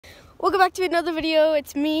Welcome back to another video.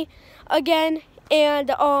 It's me again, and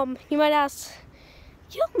you might ask,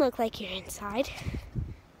 you don't look like you're inside.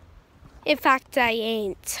 In fact, I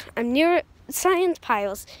ain't. I'm near Science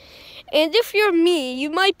Piles, and if you're me, you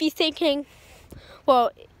might be thinking,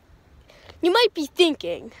 what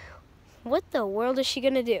the world is she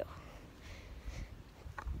gonna do?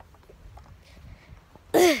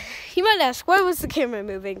 You might ask, why was the camera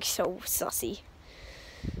moving so sussy?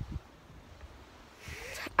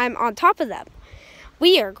 I'm on top of them.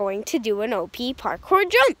 We are going to do an OP parkour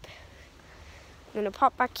jump. I'm gonna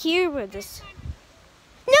pop back here with this.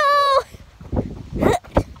 No!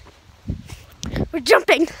 We're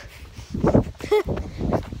jumping.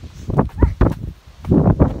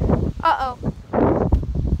 Uh-oh.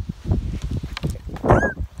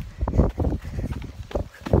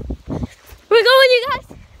 We're going, you guys.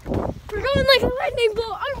 We're going like a lightning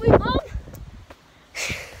bolt, aren't we, Mom?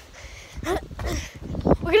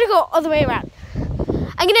 We're gonna go all the way around.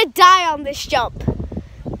 I'm gonna die on this jump.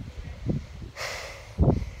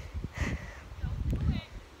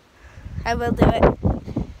 I will do it.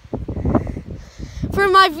 For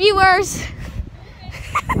my viewers.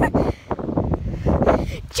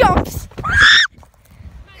 Jumps.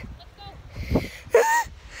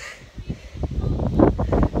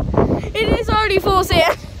 It is already full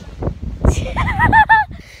sand.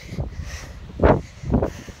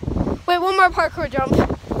 Wait, one more parkour jump.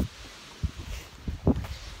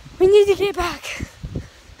 We need to get back.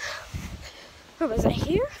 Where was I?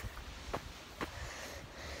 Here?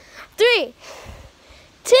 3,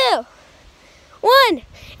 2, 1.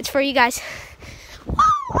 It's for you guys.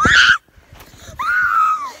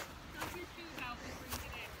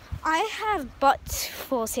 I have butts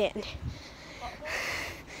full of sand.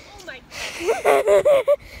 Oh my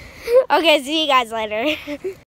God. Okay, see you guys later.